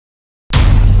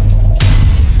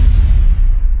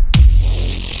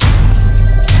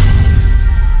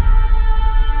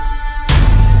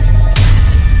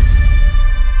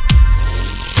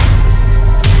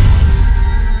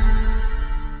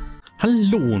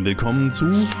und willkommen zu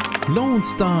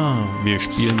Lonestar. Wir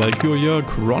spielen Valkyria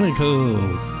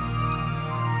Chronicles.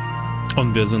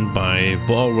 Und wir sind bei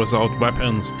War Without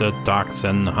Weapons, the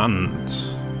Darcsen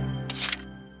Hunt.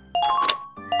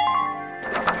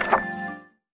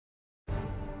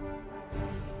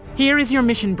 Here is your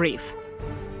mission brief.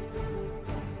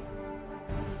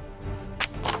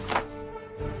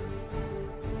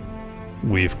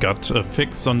 We've got a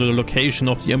fix on the location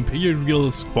of the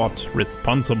Imperial squad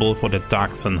responsible for the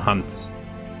Darcsen hunts.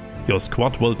 Your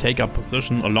squad will take up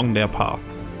position along their path.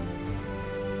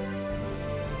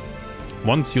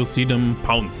 Once you see them,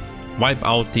 pounce. Wipe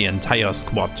out the entire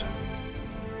squad.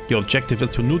 Your objective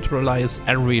is to neutralize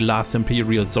every last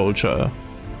Imperial soldier.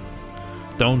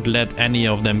 Don't let any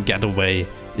of them get away.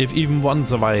 If even one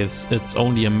survives, it's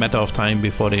only a matter of time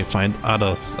before they find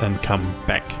others and come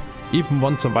back. Even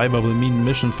one survivor will mean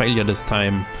mission failure this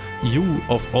time. You,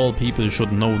 of all people,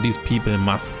 should know these people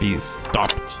must be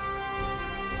stopped.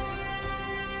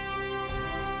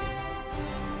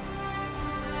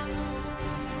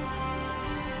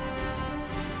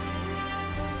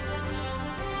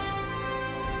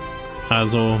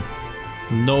 Also,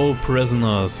 no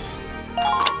prisoners.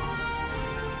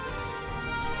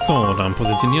 So, dann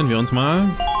positionieren wir uns mal.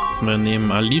 Wir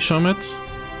nehmen Alicia mit.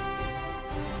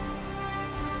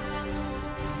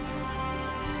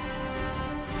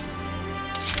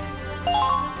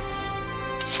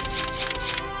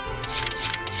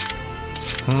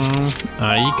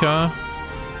 Aika.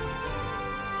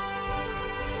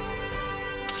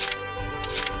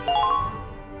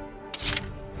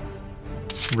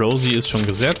 Rosie ist schon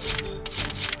gesetzt.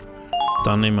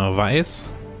 Dann nehmen wir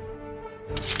Weiß.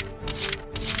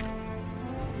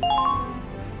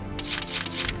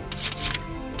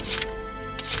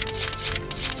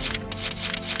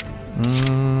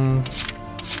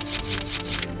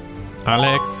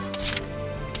 Alex.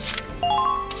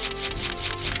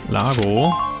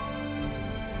 Lago.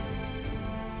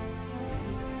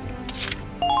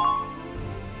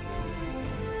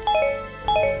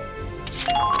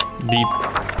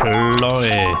 Deploy.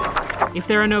 If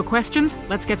there are no questions,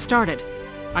 let's get started.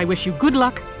 I wish you good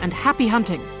luck and happy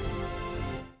hunting.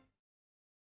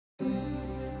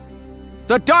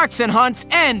 The Darcsen hunts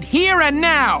end here and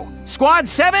now! Squad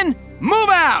 7, move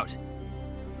out!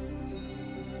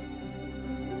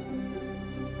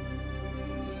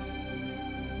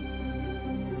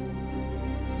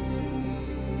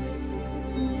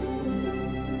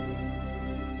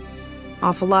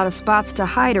 Awful lot of spots to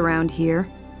hide around here.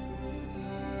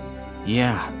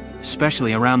 Yeah,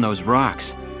 especially around those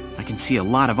rocks. I can see a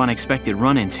lot of unexpected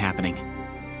run-ins happening.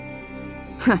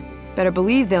 Huh, better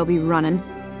believe they'll be running.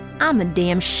 I'm a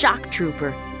damn shock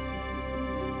trooper.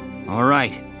 All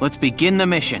right, let's begin the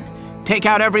mission. Take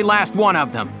out every last one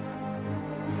of them.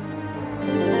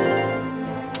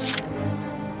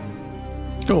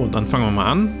 Gut, dann fangen wir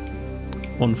mal an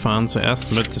und fahren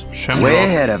zuerst mit Way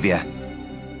ahead of you.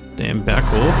 Den Berg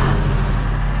hoch.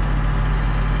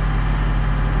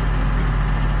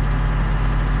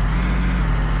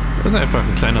 Das ist einfach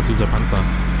ein kleiner süßer Panzer.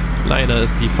 Leider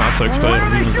ist die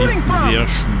Fahrzeugsteuerung, wie man sieht, sehr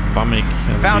schwammig.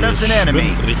 Also die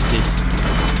schwimmt richtig.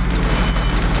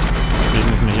 Deswegen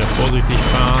müssen wir hier vorsichtig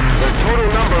fahren.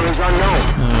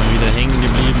 Wieder hängen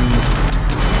geblieben.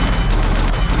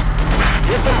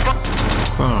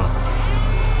 So.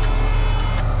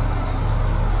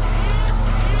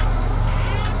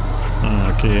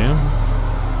 Okay.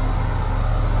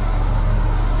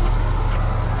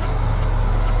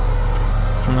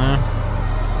 Na.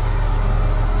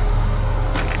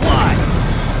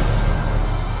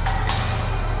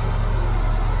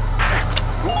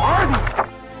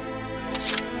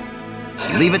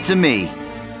 Leave it to me.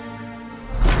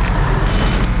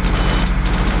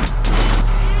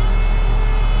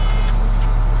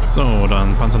 So,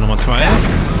 dann Panzer Nummer 2.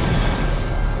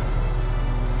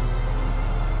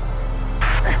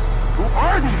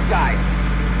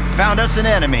 Found us an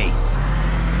enemy.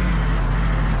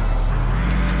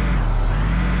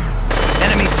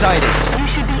 Enemy sighted. You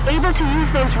should be able to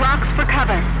use those rocks for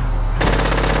cover.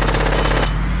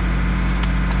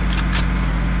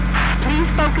 Please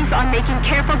focus on making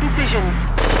careful decisions.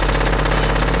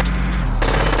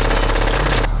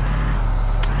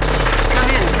 Come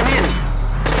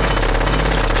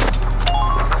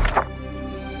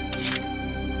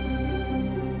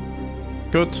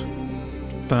in. Gut.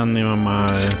 Dann nehmen wir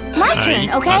mal My turn,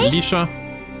 okay? Alicia.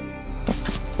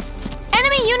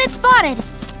 Enemy unit spotted.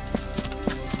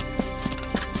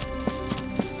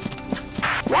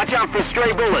 Watch out for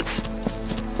stray bullets.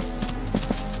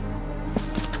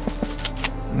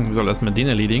 Soll erstmal den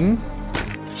erledigen.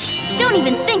 Don't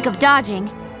even think of dodging.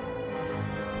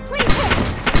 Please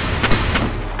hit.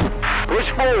 Push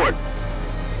forward.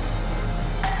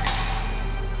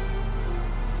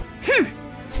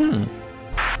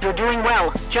 You're doing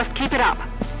well. Just keep it up.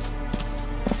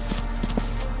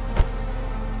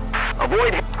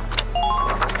 Avoid.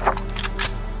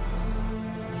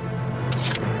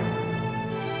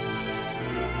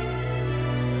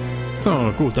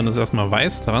 So, gut, dann ist erstmal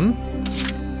Weiß dran.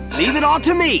 Leave it all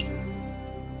to me.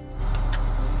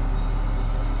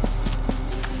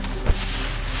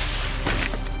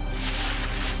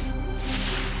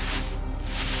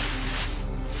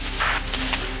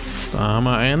 Da haben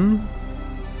wir einen.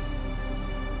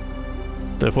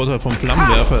 Der Vorteil vom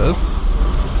Flammenwerfer ist,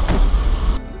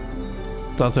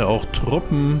 dass er auch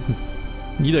Truppen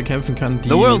niederkämpfen kann, die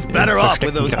The world's im better off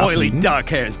with versteckten those Gras oily liegen. dark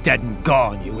hairs dead and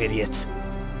gone, you idiots.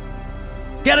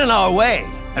 Get in our way,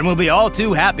 and we'll be all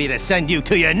too happy to send you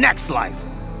to your next life.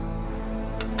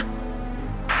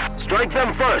 Strike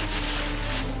them first.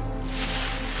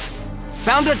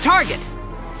 Found a target.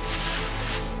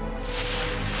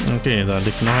 Okay, da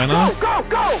liegt noch einer. Go,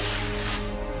 go!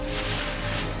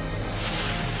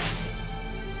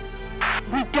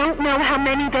 We don't know how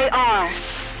many they are.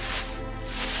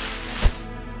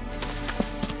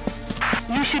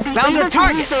 You should be Found a able to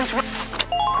target. use those.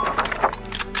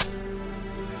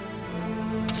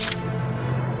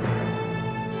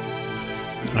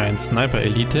 Ein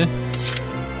Sniper-Elite.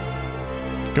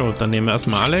 Gut, dann nehmen wir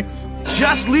erstmal Alex.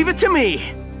 Just leave it to me.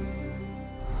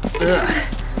 Ugh.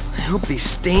 I hope these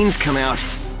stains come out.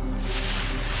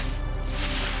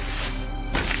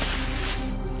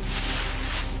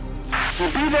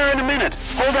 We'll be there in a minute.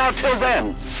 Hold out till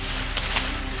then.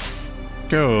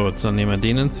 Gut, dann nehmen wir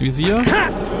den ins Visier.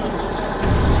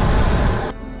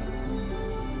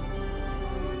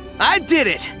 I did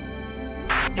it.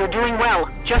 You're doing well.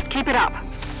 Just keep it up.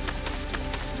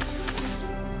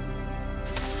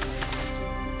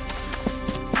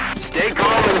 Stay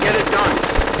calm and get it done.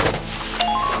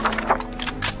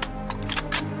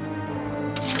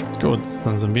 Gut,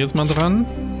 dann sind wir jetzt mal dran.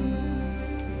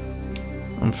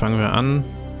 Und fangen wir an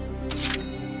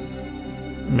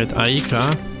mit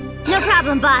Aika. No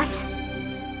problem, boss.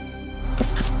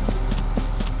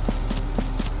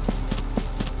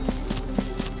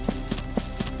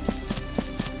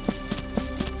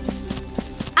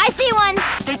 I see one.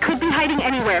 They could be hiding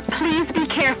anywhere. Please be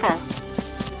careful.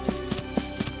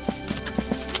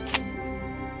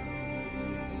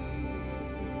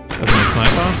 Das ist ein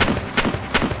Sniper.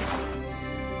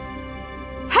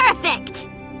 Perfect.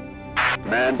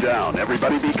 Man down.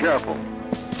 Everybody be careful.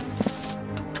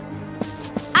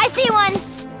 I see one.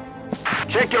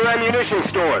 Check your ammunition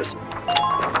stores.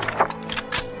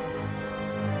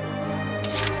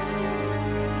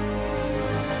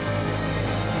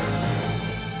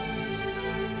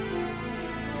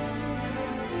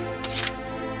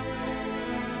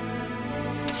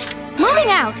 Moving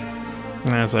out.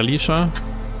 Da ist Alicia.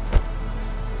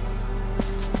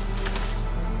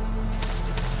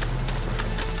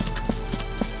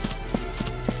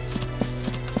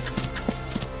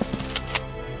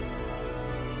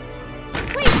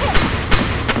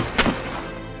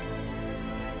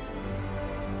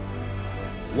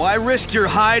 Why risk your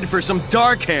hide for some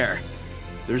dark hair?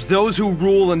 There's those who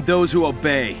rule and those who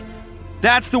obey.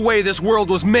 That's the way this world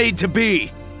was made to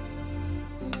be.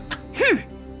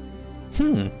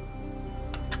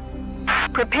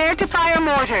 Prepare to fire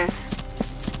mortars.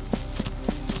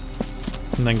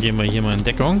 Und dann gehen wir hier mal in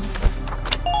Deckung.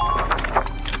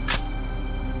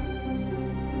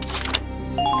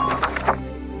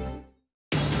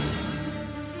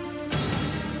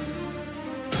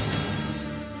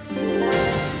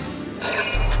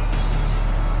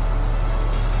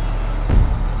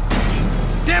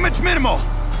 Damage minimal.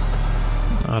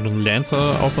 Da hat ein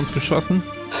Lancer auf uns geschossen.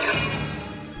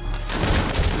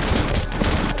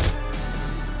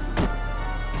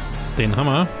 Den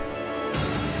Hammer.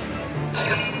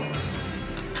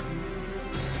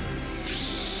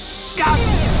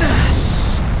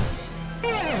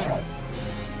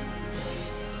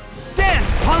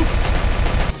 Dance, punk.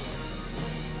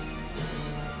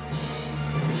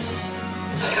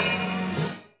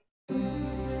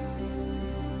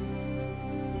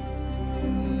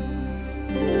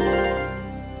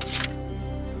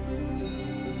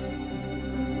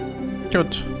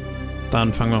 Gut.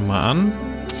 Dann fangen wir mal an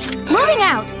Moving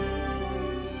out.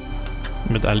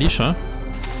 mit Alicia.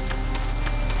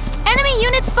 Enemy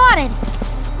unit spotted.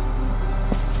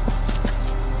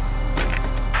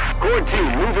 Core team,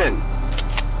 move in.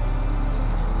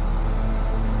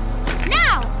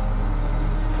 Now.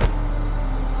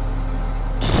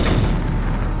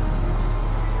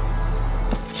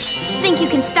 Think you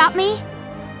can stop me?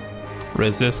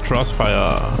 Resist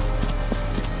Crossfire.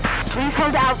 Please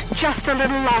hold out just a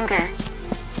little longer.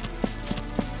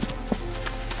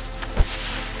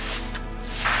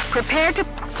 Prepare to...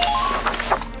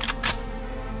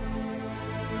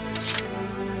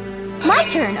 My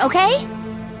turn, okay?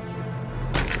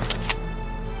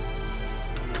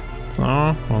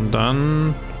 So, und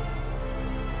dann...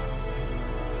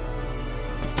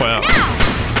 Feuer.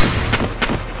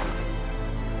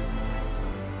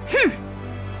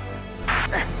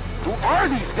 Who are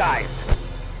these guys?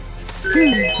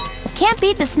 Can't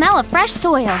beat the smell of fresh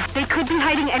soil. They could be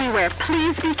hiding anywhere.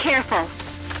 Please be careful.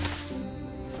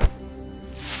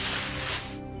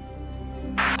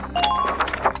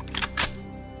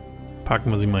 Packen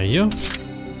wir sie mal hier.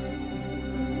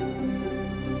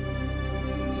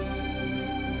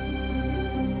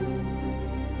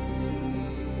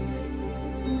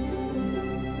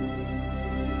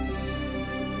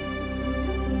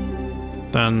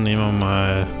 Dann nehmen wir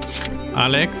mal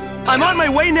Alex. I'm on my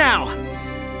way now!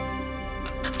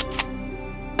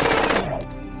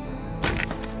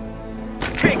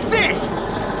 Take this!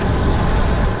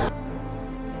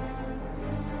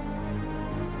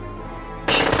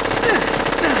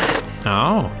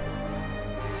 Au.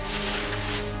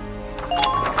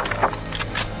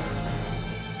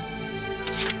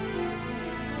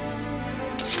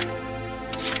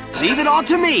 Leave it all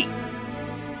to me!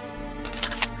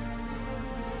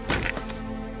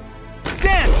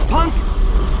 Dance, punk!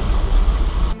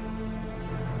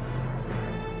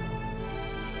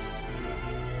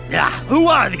 Yeah, who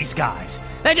are these guys?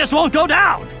 They just won't go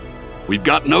down! We've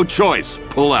got no choice.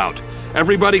 Pull out.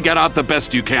 Everybody get out the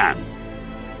best you can.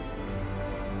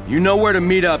 You know where to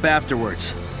meet up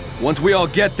afterwards. Once we all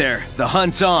get there, the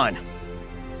hunt's on.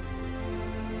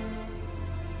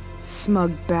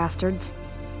 Smug bastards.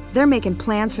 They're making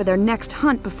plans for their next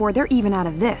hunt before they're even out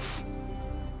of this.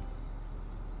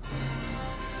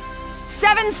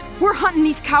 Sevens, we're hunting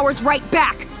these cowards right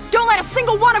back. Don't let a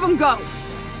single one of them go.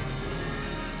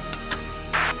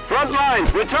 Front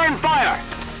lines, return fire!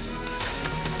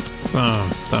 So,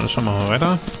 dann schauen wir mal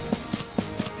weiter.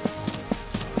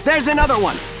 There's another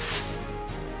one!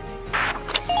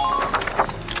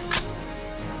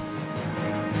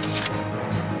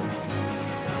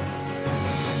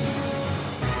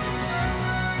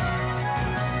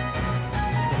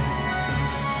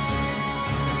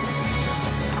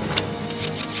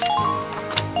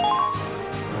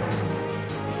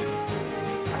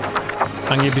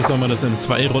 Angeblich soll man das in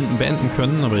 2 Runden beenden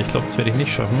können, aber ich glaube, das werde ich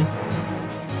nicht schaffen.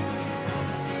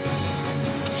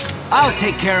 I'll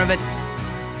take care of it.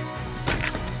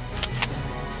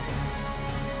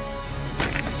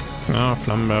 Ja,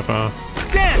 Flammenwerfer.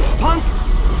 Dance, punk!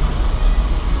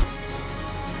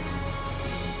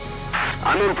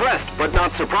 I'm impressed, but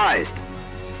not surprised.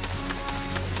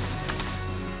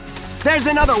 There's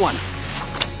another one!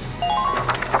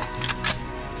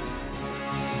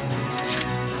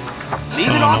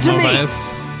 Leave it all to me!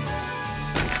 Weiß.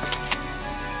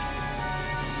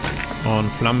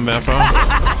 Und Flammenwerfer.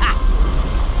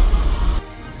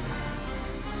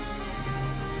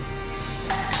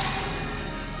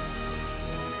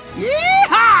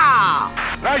 Yeehaw!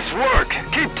 Nice work.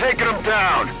 Keep taking them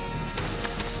down.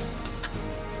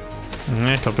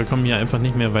 Ja, ich glaube, wir kommen hier einfach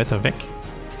nicht mehr weiter weg.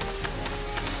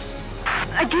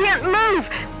 I can't move.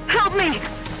 Help me.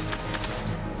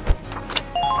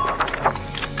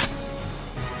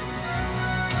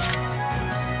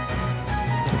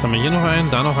 Jetzt haben wir hier noch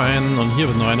einen, da noch einen und hier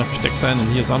wird noch einer versteckt sein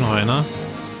und hier ist auch noch einer.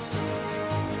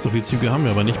 So viele Züge haben wir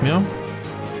aber nicht mehr.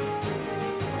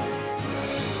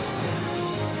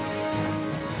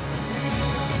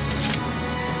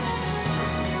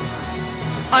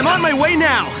 I'm on my way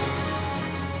now!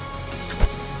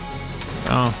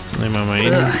 Ja, nehmen wir mal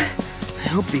ihn. I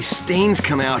hope these stains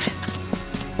come out.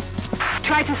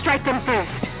 Try to strike them first.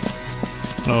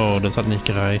 Oh, das hat nicht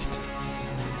gereicht.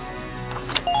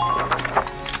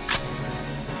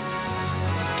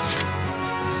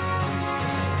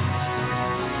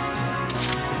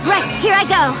 Right, here I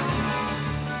go.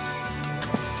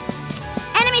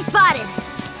 Enemy spotted.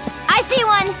 I see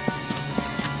one.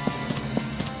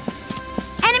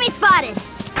 Enemy spotted.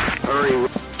 Hurry.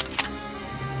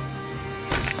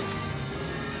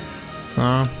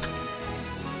 So.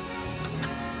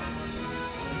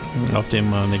 Auf dem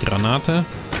mal eine Granate.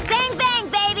 Bang, bang,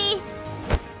 baby.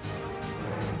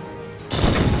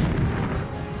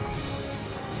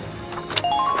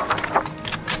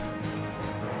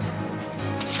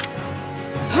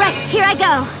 Right, here I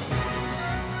go.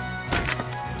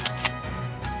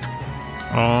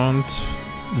 Und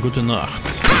gute Nacht.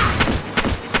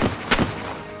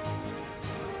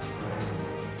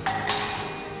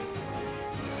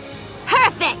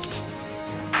 Perfect.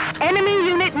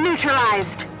 Enemy unit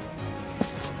neutralized.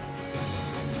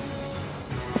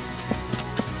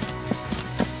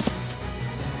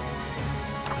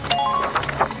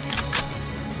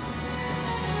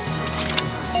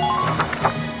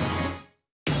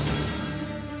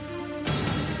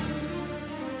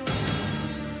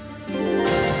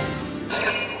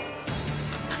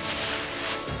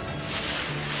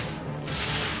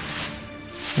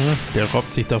 Der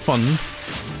robbt sich davon.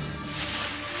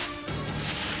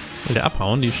 Will der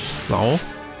abhauen, die Sau?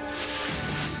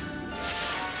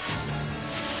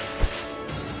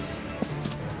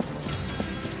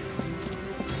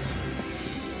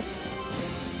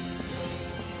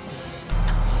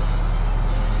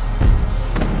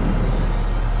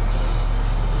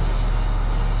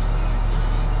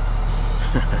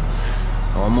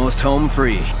 Almost home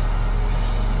free.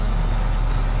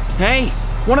 Hey,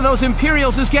 one of those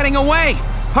Imperials is getting away!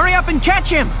 Hurry up and catch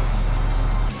him!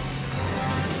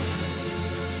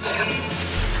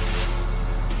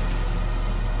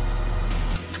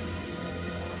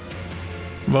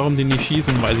 Warum die nicht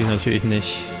schießen, weiß ich natürlich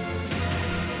nicht.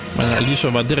 Meine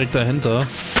Alicia war direkt dahinter.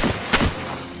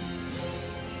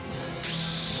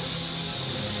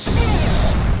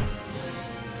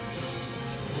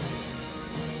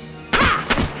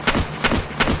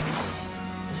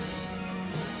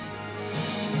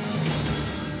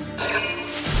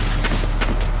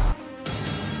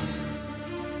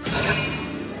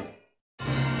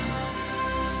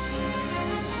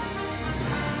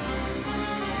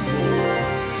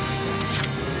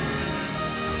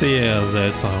 Sehr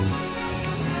seltsam.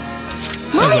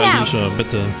 Also Alicia,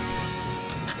 bitte.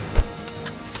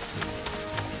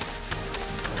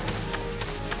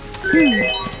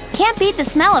 Can't beat the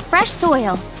smell of fresh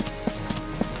soil.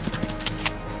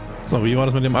 So, wie war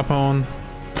das mit dem Abhauen?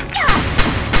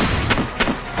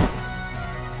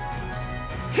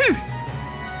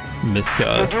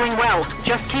 Mistkerl. You're doing well.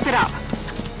 Just keep it up.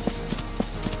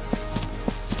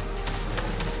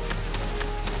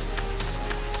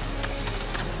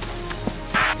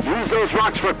 Use those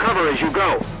rocks for cover as you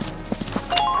go.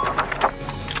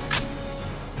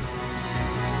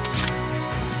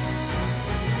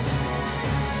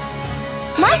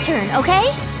 My turn,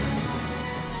 okay?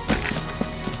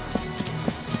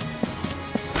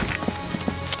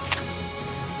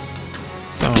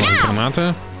 So,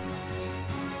 Granate.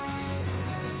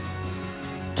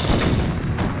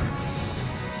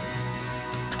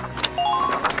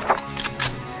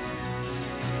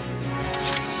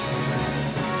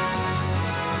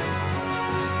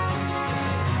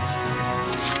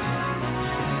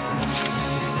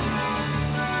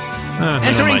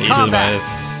 Entering combat.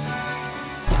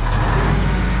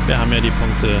 Wir haben ja die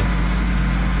Punkte.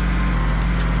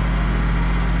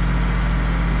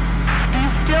 Do you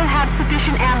still have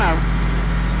sufficient ammo?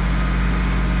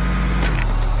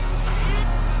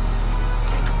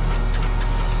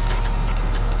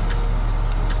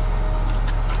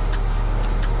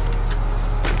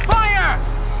 Fire!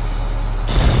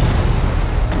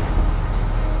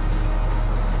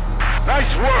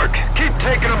 Nice work. Keep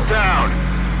taking them down.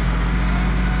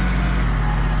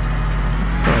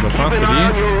 So, das war's Keep für an eye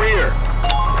on die. your rear.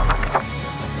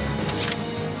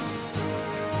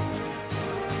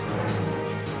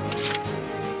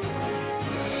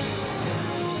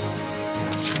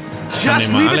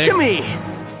 Just Annehmen, leave it to Alex. me!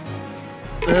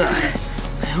 Ugh.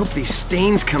 I hope these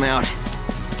stains come out.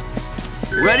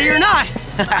 Ready or not!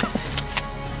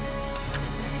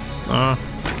 Ah.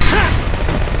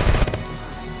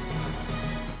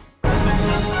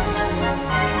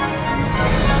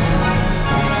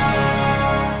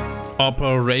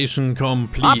 Operation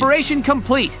complete. Operation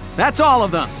complete. That's all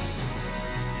of them.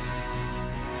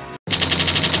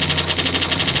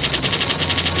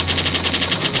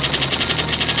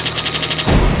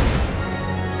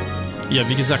 Ja,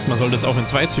 wie gesagt, man sollte es auch in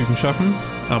 2 Zügen schaffen,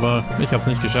 aber ich habe es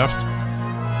nicht geschafft.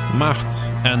 Macht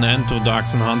an end to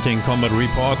Darcsen Hunting Combat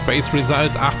Report. Base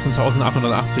Results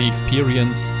 18.880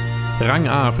 Experience. Rang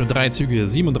A für 3 Züge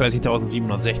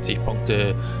 37.760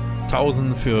 Punkte.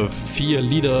 1000 für 4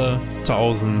 Leader,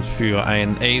 1000 für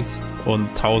ein Ace und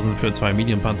 1000 für 2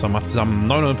 Medium-Panzer. Macht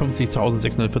zusammen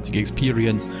 59.640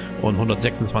 Experience und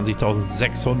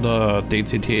 126.600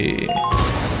 DCT.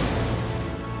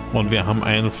 Und wir haben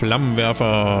einen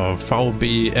Flammenwerfer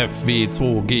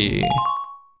VBFW2G.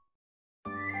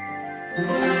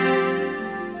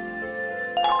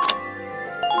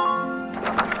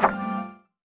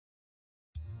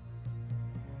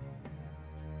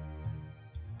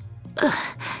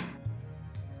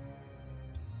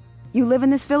 You live in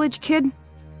this village, kid?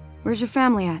 Where's your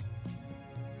family at?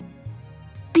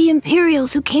 The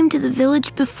Imperials who came to the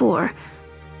village before.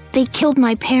 They killed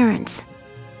my parents.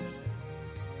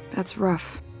 That's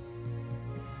rough.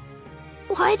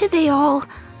 Why do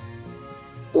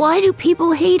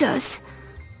people hate us?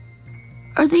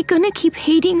 Are they gonna keep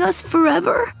hating us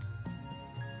forever?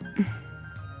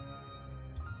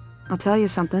 I'll tell you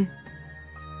something.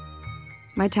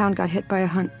 My town got hit by a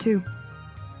hunt, too.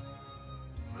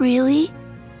 Really?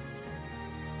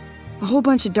 A whole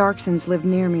bunch of Darcsens lived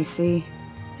near me, see?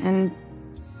 And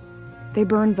they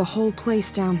burned the whole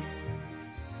place down.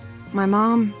 My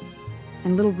mom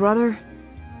and little brother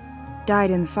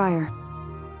died in the fire.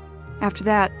 After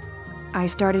that, I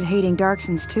started hating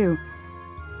Darcsens, too.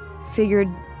 Figured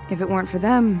if it weren't for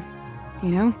them, you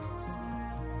know?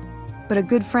 But a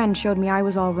good friend showed me I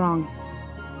was all wrong.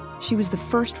 She was the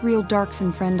first real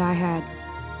Darcsen friend I had.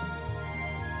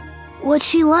 What's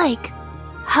she like?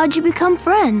 How'd you become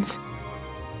friends?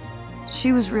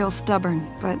 She was real stubborn,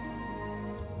 but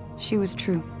she was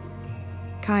true.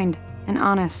 Kind and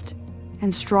honest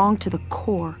and strong to the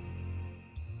core.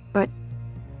 But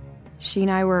she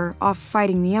and I were off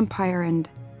fighting the Empire and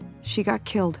she got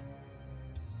killed.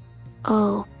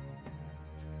 Oh.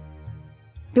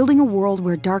 Building a world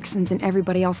where Darcsens and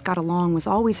everybody else got along was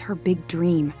always her big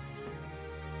dream.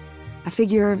 I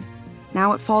figure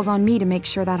now it falls on me to make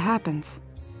sure that happens.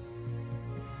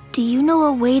 Do you know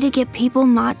a way to get people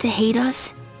not to hate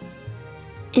us?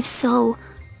 If so,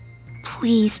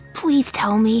 please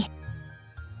tell me.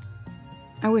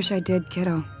 I wish I did,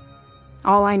 kiddo.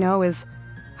 All I know is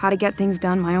how to get things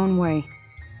done my own way.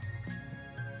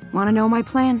 Want to know my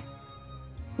plan?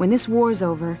 When this war's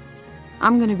over,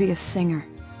 I'm gonna be a singer.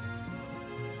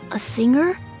 A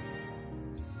singer?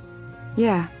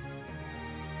 Yeah.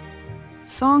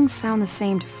 Songs sound the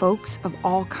same to folks of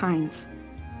all kinds.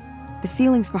 The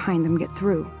feelings behind them get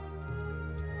through.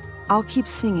 I'll keep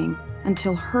singing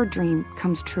until her dream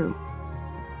comes true.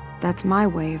 That's my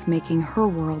way of making her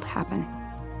world happen.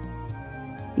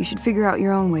 You should figure out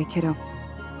your own way, kiddo.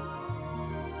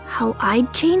 How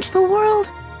I'd change the world?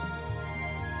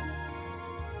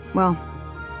 Well,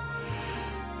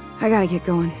 I gotta get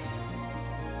going.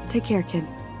 Take care, kid.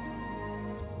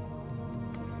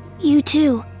 You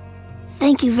too.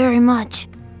 Thank you very much.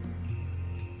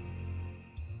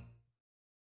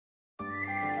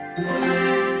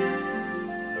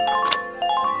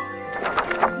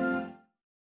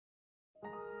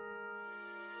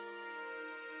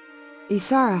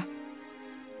 Isara,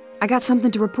 I got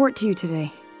something to report to you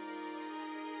today.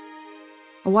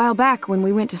 A while back, when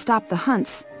we went to stop the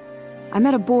hunts, I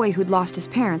met a boy who'd lost his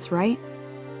parents, right?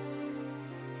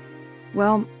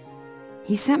 Well,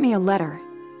 he sent me a letter.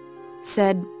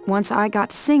 Said once I got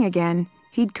to sing again,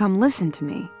 he'd come listen to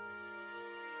me.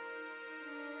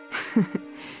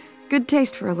 Good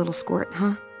taste for a little squirt,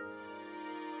 huh?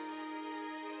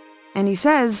 And he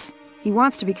says he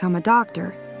wants to become a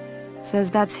doctor.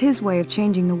 Says that's his way of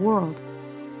changing the world.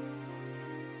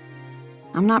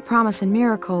 I'm not promising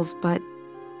miracles, but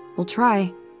we'll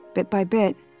try, bit by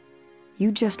bit.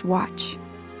 You just watch.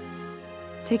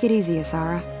 Take it easy,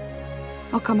 Isara.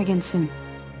 I'll come again soon.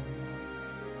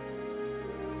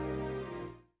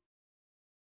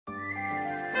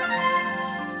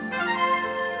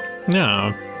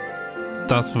 Ja,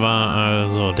 das war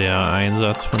also der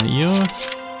Einsatz von ihr.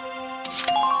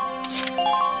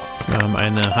 Wir haben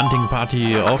eine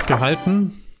Hunting-Party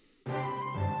aufgehalten.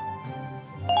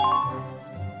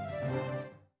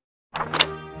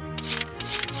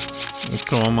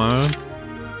 Gucken wir mal.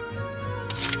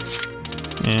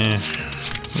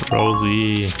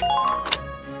 Rosie.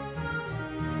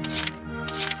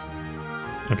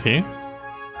 Okay.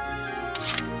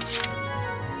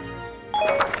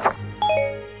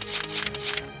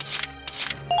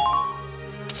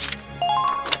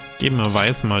 Geben wir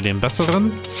Weiß mal den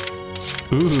besseren.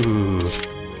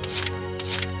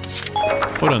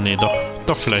 Oder nee,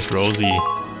 doch vielleicht Rosie.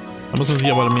 Da muss man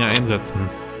sich aber mehr einsetzen.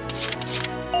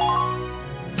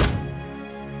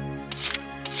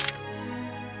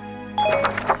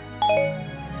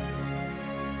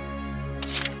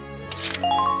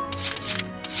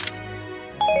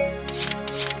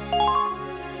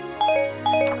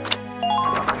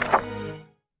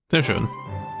 Sehr schön.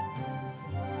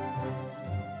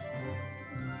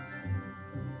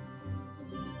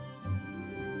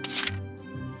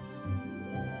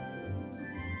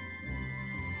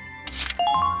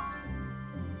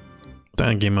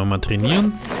 Dann gehen wir mal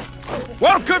trainieren.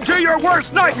 Welcome to your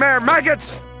worst nightmare,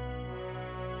 maggots!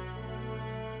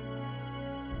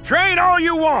 Train all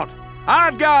you want.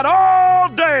 I've got all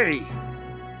day.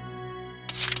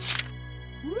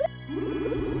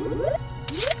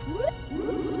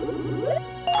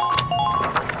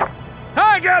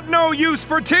 I got no use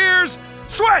for tears,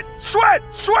 Sweat! Sweat!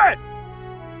 Sweat!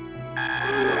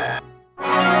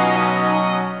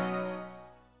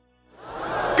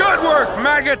 Good work,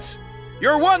 maggots!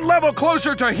 You're one level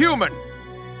closer to human.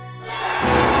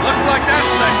 Looks like that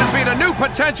session beat a new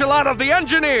potential out of the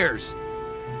engineers.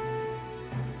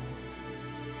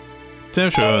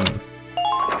 Sehr schön.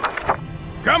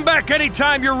 Come back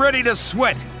anytime you're ready to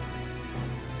sweat.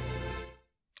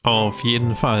 Auf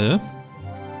jeden Fall.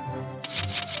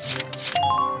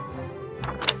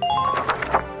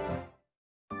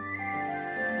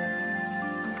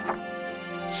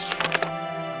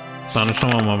 Dann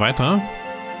schauen wir mal weiter.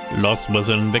 Lost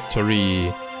within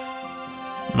Victory.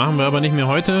 Machen wir aber nicht mehr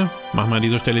heute. Machen wir an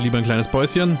dieser Stelle lieber ein kleines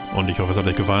Päuschen. Und ich hoffe, es hat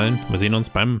euch gefallen. Wir sehen uns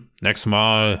beim nächsten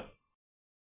Mal.